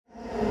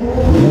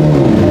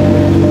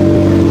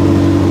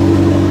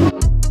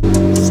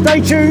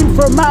Stay tuned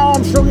for a Matt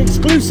Armstrong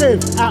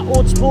exclusive at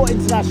Autosport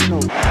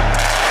International.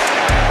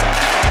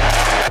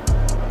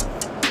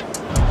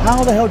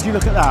 How the hell do you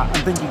look at that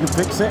and think you can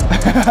fix it?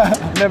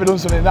 I've never done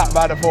something that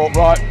bad. I thought,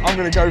 right, I'm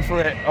going to go for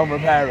it and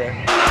repair it.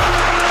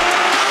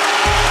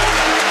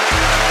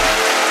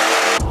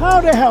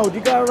 How the hell do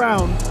you go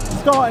around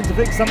starting to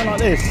fix something like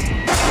this?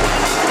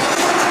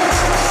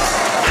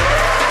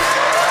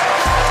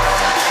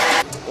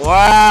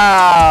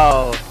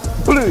 Wow!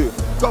 Blue,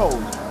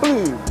 gold,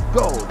 blue,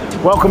 gold.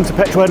 Welcome to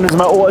Petrolheadonism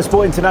at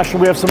Autosport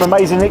International. We have some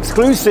amazing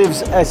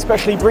exclusives,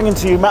 especially bringing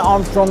to you Matt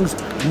Armstrong's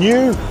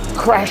new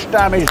crash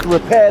damaged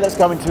repair that's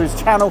coming to his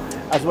channel,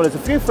 as well as a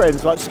few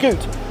friends like Scoot,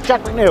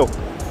 Jack McNeil,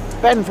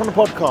 Ben from the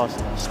podcast,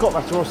 Scott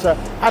Matarossa,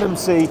 Adam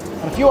C,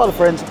 and a few other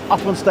friends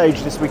up on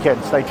stage this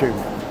weekend. Stay tuned.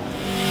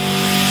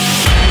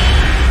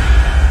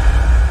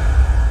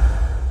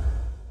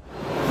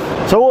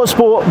 So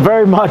Autosport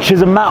very much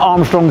is a Matt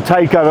Armstrong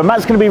takeover.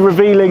 Matt's going to be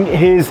revealing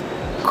his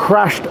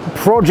crashed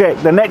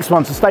project, the next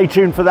one, so stay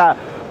tuned for that.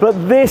 But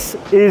this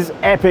is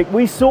epic.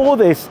 We saw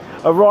this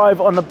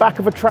arrive on the back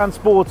of a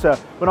transporter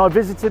when I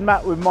visited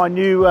Matt with my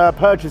new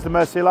purchase, the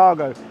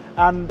Murcielago.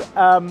 And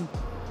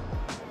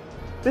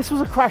this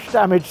was a crash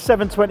damaged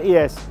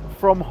 720S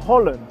from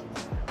Holland.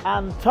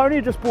 And Tony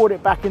just brought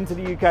it back into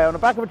the UK on the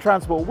back of a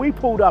transport. We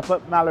pulled up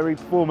at Mallory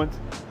Performance,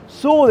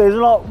 saw this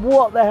and like,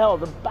 what the hell?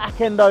 The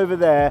back end over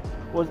there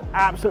was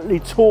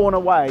absolutely torn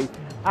away.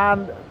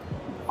 And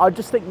I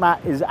just think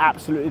Matt is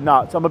absolutely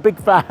nuts. I'm a big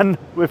fan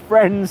with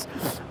friends,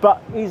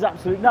 but he's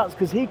absolutely nuts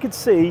because he could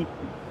see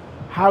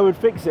how he would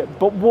fix it.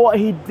 But what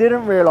he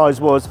didn't realise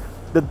was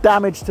the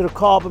damage to the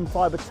carbon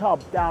fibre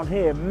tub down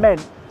here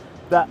meant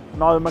that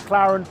neither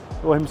McLaren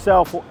or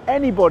himself or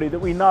anybody that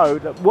we know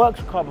that works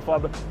with carbon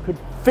fibre could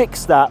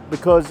fix that,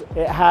 because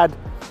it had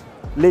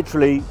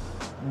literally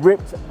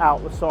ripped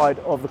out the side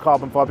of the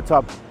carbon fibre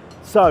tub.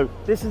 So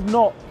this is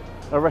not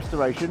a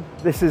restoration,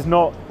 this is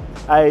not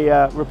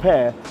a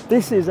repair,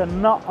 this is a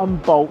nut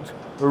and bolt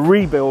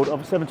rebuild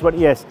of a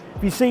 720S.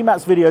 If you see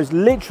Matt's videos,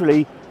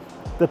 literally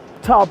the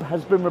tub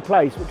has been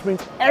replaced, which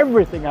means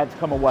everything had to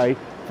come away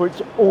for it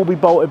to all be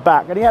bolted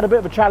back. And he had a bit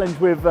of a challenge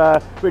with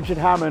Richard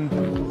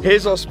Hammond.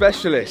 Here's our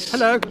specialist.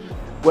 Hello.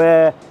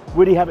 Where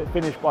would he have it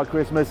finished by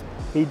Christmas?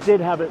 He did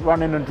have it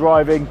running and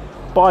driving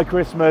by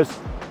Christmas,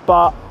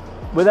 but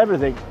with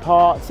everything,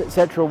 parts,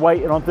 etc.,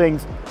 waiting on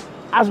things,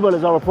 as well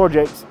as other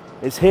projects,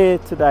 it's here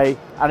today,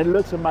 and it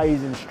looks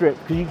amazing stripped,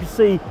 because you can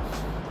see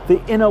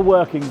the inner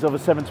workings of a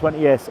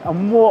 720S.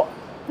 And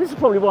this is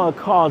probably one of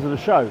the cars of the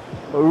show,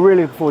 but we're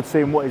really looking forward to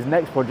seeing what his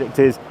next project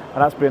is,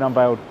 and that's being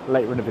unveiled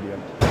later in the video.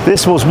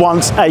 This was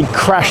once a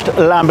crashed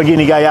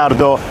Lamborghini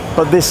Gallardo,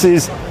 but this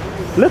is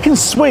looking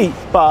sweet,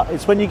 but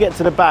it's when you get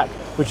to the back,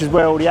 which is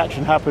where all the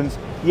action happens.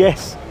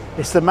 Yes,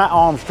 it's the Matt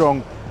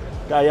Armstrong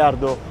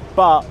Gallardo,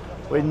 but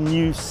when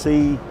you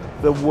see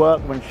the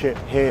workmanship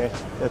here,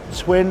 the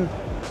twin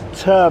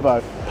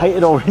turbo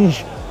painted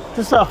orange,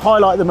 just to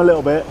highlight them a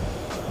little bit,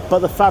 but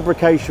the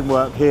fabrication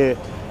work here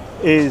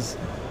is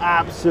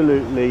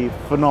absolutely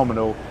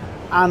phenomenal.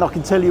 And I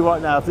can tell you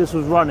right now, if this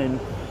was running,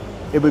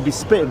 it would be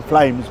spitting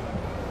flames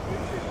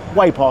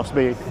way past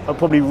me. It'd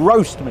probably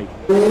roast me.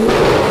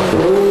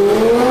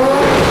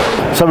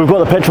 So we've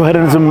got the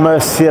Petrolheadonism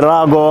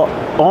Murcielago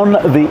on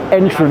the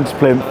entrance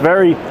plinth.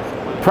 Very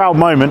proud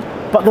moment.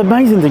 But the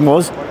amazing thing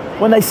was,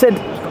 when they said,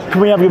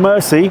 can we have your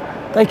Mercy,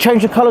 they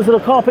changed the colours of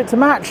the carpet to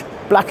match.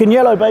 Black and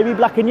yellow, baby,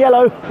 black and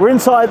yellow. We're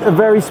inside a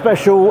very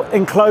special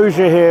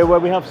enclosure here where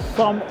we have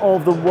some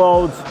of the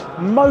world's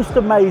most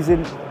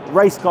amazing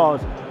race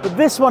cars. But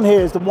this one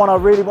here is the one I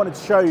really wanted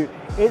to show you.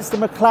 It's the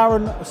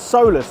McLaren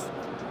Solus.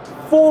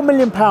 £4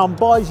 million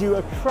buys you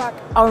a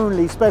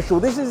track-only special.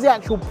 This is the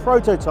actual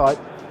prototype.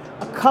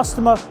 A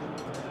customer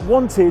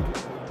wanted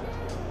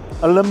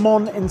a Le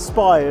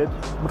Mans-inspired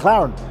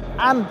McLaren,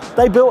 and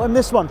they built him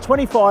this one.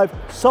 25,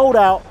 sold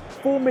out,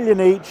 4 million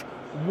each.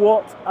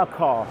 What a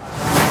car.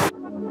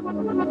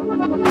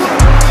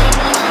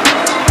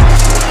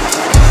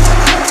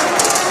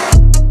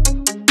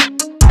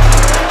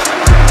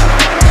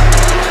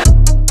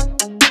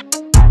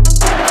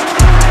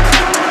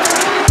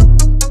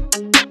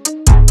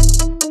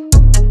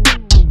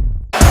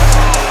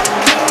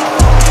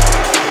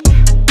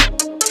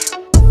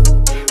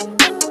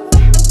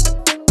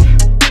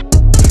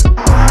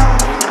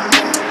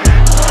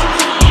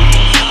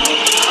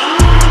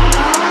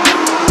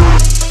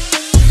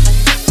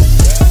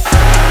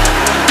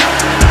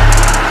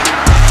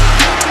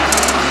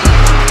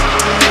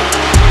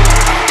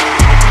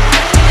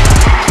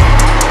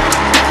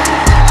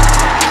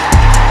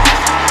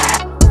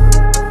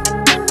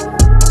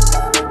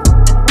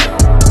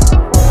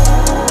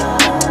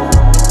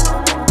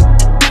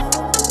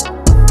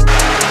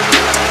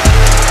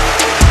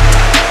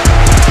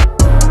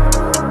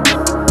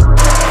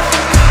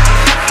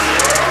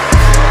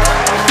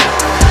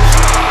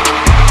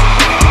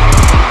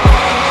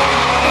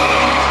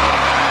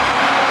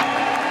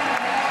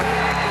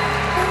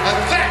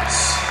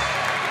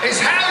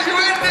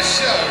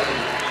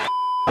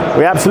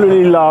 We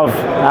absolutely love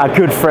our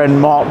good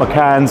friend Mark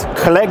McCann's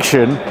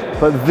collection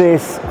but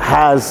this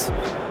has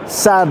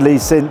sadly,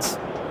 since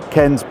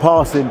Ken's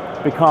passing,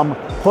 become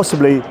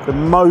possibly the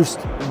most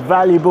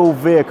valuable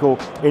vehicle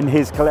in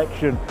his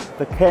collection,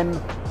 the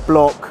Ken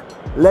Block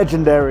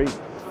legendary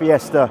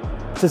Fiesta.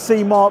 To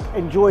see Mark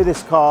enjoy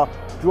this car,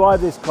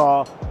 drive this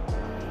car,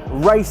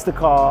 race the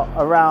car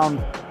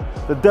around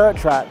the dirt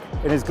track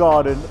in his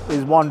garden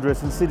is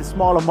wondrous, and see the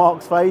smile on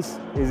Mark's face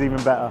is even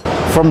better.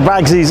 From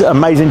Bagsy's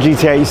amazing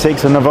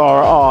GT86 and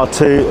Navara R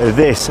to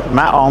this,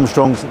 Matt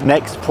Armstrong's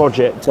next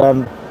project.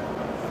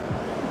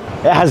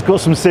 It has got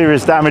some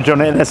serious damage on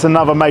it, and it's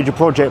another major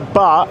project,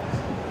 but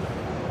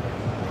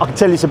I can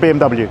tell you it's a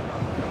BMW.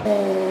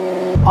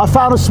 I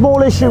found a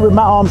small issue with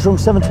Matt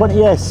Armstrong's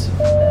 720S.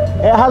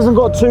 It hasn't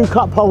got two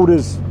cup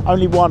holders,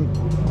 only one.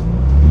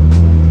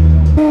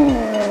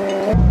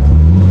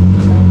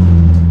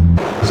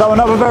 So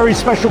another very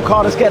special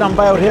car that's getting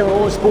unveiled here at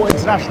Autosport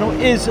International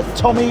is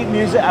Tommy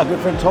Music, our good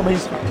friend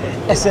Tommy's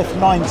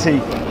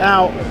SF90.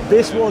 Now,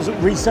 this was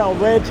resale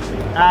red,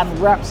 and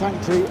Wrap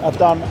Sanctuary have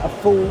done a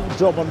full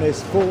job on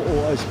this for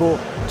Autosport.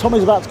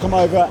 Tommy's about to come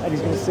over and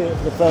he's going to see it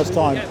for the first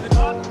time.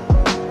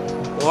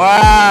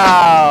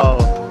 Wow,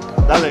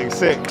 that looks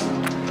sick.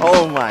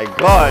 Oh my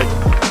god.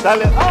 That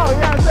looks, oh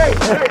yeah, great.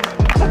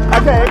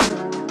 Okay.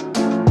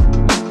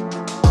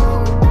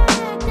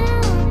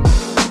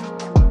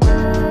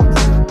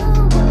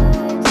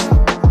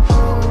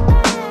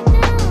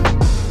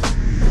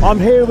 I'm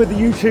here with the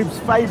YouTube's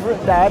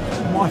favourite dad,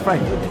 my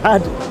favourite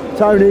dad,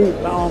 Tony,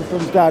 Matt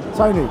Armstrong's dad.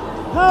 Tony,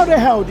 how the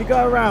hell do you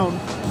go around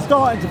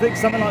starting to fix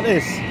something like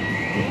this?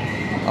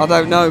 I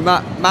don't know,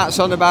 Matt's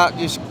on about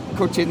just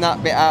cutting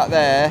that bit out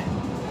there,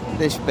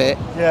 this bit.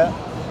 Yeah.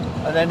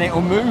 And then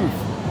it'll move.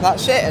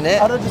 That's it, isn't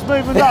it? And it'll just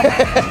move and done.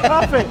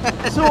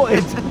 Perfect,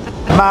 sorted.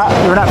 Matt,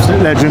 you're an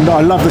absolute legend.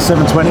 I love the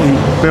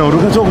 720 build. We're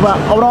going to talk about,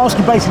 I want to ask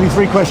you basically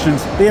three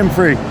questions. The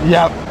M3.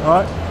 Yep.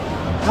 All right.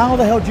 How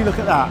the hell do you look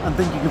at that and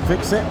think you can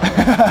fix it?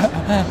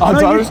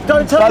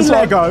 Don't tell me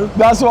Lego.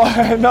 That's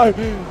why, no.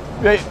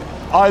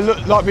 I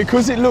look like,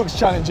 because it looks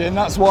challenging,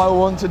 that's why I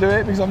want to do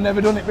it, because I've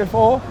never done it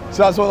before.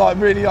 So that's what like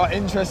really like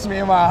interests me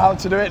about how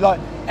to do it. Like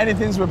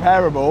anything's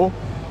repairable,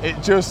 it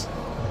just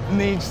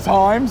needs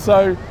time.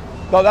 So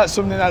like that's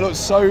something that looks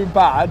so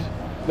bad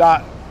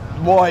that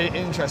why it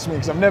interests me,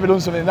 because I've never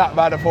done something that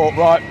bad. I thought,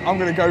 right, I'm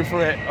going to go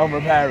for it and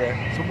repair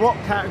it. So what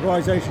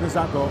categorisation has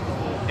that got?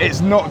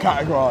 It's not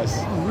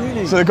categorised. Oh,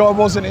 really? So the guy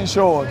wasn't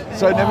insured,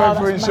 so it never went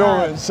for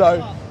insurance.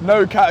 Mad. So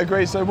no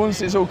category. So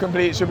once it's all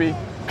complete, it should be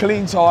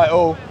clean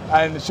title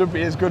and it should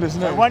be as good as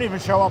new. It won't even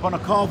show up on a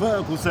car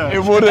vertical search.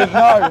 It wouldn't.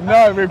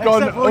 No, we've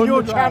gone Except for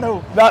your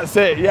channel. That's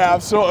it. Yeah,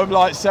 I've sort of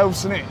like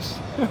self-snitched.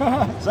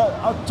 So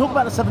I'll talk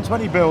about the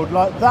 720 build.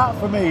 Like that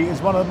for me is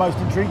one of the most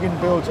intriguing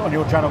builds on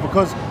your channel,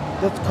 because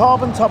the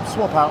carbon tub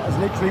swap out has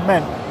literally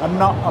meant a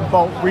nut and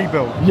bolt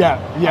rebuild. Yeah.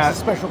 That's a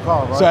special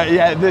car, right? So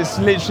yeah, there's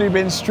literally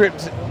been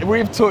stripped.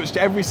 We've touched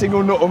every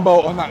single nut and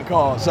bolt on that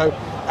car. So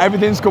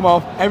everything's come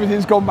off,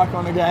 everything's gone back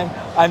on again,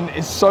 and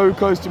it's so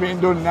close to being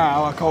done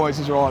now. I can't wait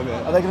to drive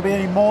it. Are there going to be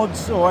any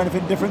mods or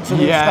anything different to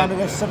the standard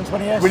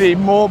S720S? We need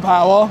more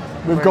power.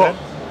 We've got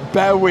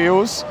bare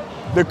wheels.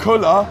 The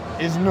colour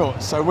is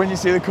nuts, so when you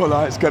see the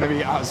colour, it's going to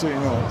be absolutely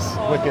nuts.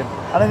 Wicked.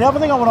 And then the other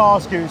thing I want to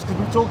ask you is, because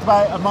we've talked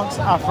about amongst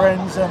our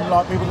friends and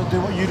like people that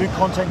do what you do,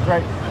 content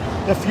create,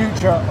 the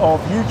future of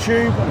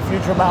YouTube and the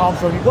future of Matt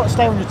Armstrong. You've got to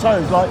stay on your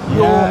toes. Like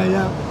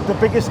you're the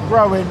biggest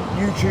growing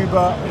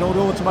YouTuber in all the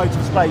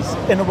automotive space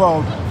in the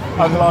world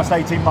over the last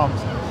 18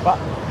 months. But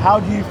how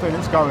do you feel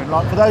it's going?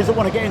 Like for those that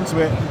want to get into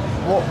it,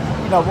 what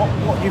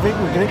do you think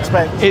we can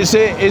expect?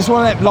 It's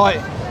one of them, like,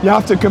 you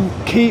have to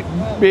keep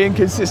being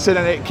consistent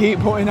in it, keep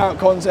putting out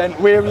content.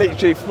 We're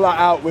literally flat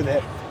out with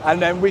it,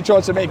 and then we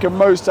try to make the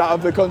most out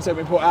of the content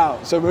we put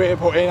out. So we're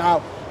putting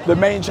out the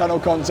main channel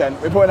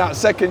content, we're putting out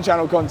second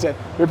channel content,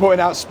 we're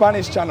putting out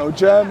Spanish channel,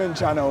 German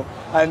channel,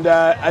 and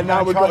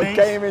now we've got a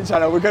gaming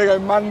channel. We're going to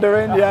go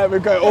Mandarin, yeah,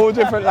 we've got all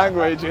different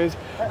languages.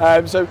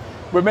 So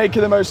we're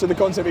making the most of the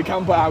content we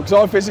can put out,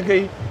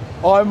 because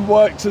I'm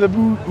worked to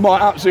my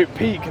absolute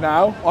peak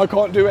now. I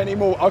can't do any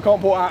more, I can't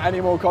put out any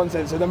more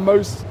content, so the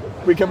most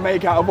we can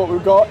make out of what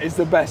we've got is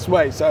the best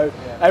way. So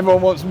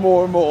everyone wants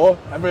more and more,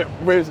 and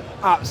we're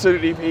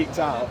absolutely peaked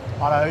out.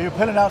 I know, you're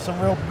pulling out some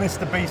real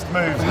Mr. Beast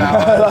moves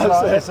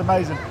now. It's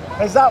amazing.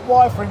 Is that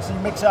why, for instance,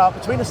 you mix it up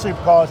between the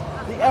supercars,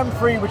 the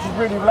M3, which is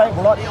really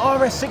relatable, like the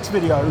RS6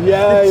 video,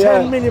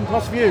 10 million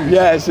plus views?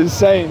 Yeah, it's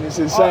insane,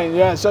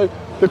 yeah. So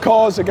the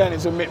cars, again,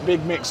 it's a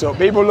big mix-up.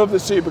 People love the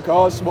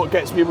supercars, what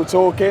gets people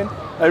talking,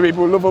 and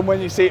people love them when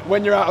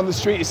you're out on the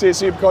street, you see a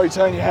supercar, you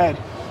turn your head.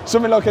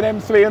 Something like an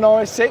M3 and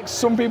RS6,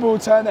 some people will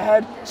turn their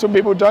head, some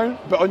people don't,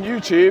 but on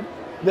YouTube,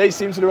 they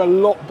seem to do a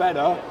lot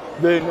better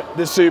than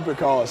the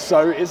supercars.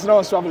 So it's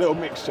nice to have a little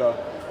mixture.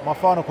 My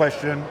final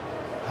question,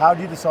 how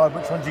do you decide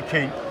which ones you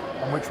keep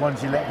and which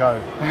ones you let go?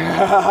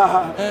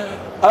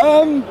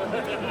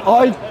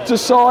 I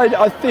decide,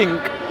 I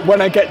think,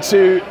 when I get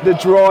to the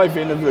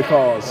driving of the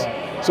cars.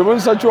 So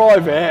once I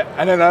drive it,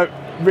 and then I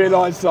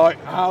realise like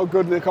how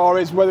good the car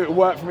is, whether it will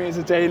work for me as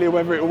a daily,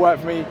 whether it will work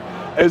for me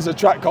as a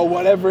track car,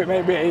 whatever it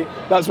may be,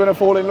 that's when I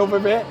fall in love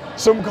with it.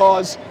 Some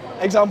cars,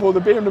 example, the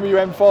BMW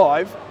M3,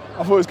 I thought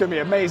it was going to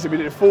be amazing. We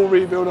did a full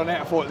rebuild on it.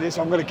 I thought,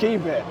 I'm going to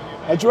keep it.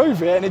 I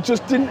drove it and it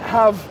just didn't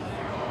have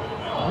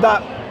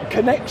that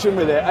connection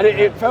with it. And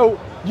it felt,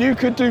 you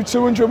could do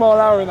 200 mile an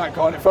hour in that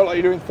car and it felt like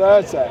you're doing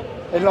 30.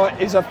 And like,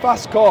 it's a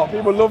fast car,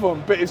 people love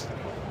them, but it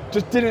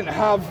just didn't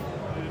have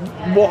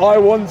what I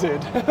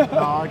wanted. No,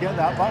 I get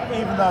that. But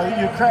even though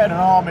you've created an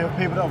army of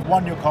people that have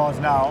won your cars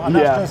now, and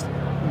that's just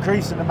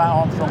increasing the Matt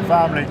Armstrong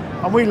family.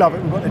 And we love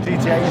it. We've got the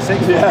G80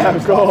 M3. Yeah,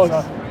 of course.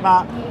 So,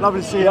 Matt,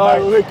 lovely to see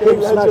you, mate.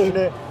 Keep smashing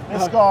it.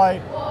 This guy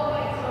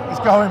is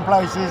going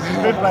places,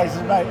 good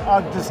places, mate.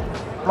 I'm just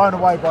blown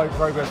away by your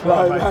progress.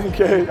 Well, mate. Thank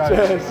you.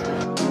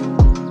 Cheers.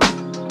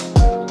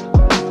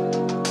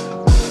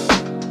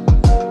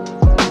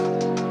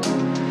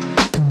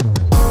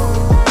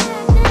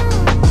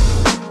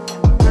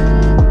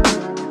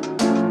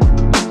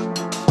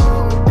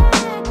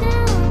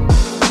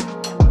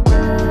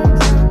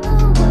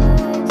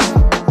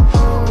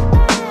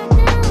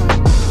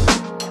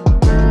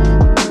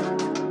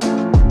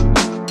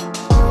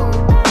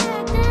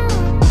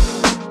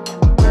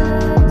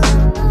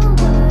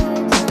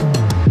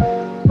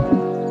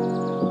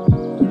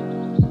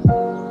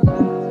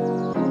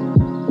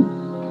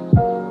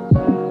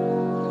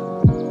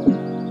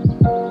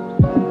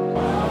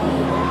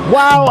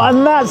 Wow,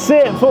 and that's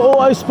it for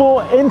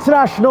Autosport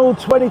International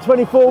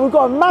 2024. We've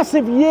got a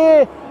massive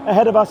year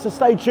ahead of us, so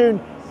stay tuned,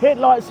 hit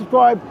like,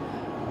 subscribe,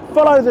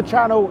 follow the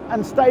channel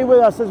and stay with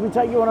us as we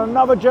take you on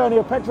another journey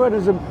of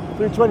petrolheadism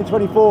through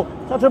 2024.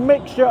 Such a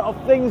mixture of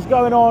things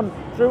going on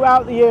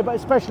throughout the year, but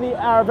especially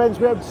our events.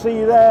 We hope to see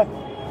you there.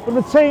 From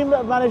the team that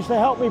have managed to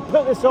help me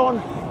put this on,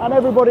 and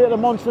everybody at the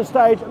monster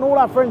stage and all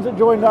our friends that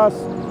joined us,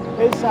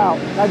 it's out.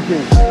 Thank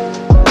you.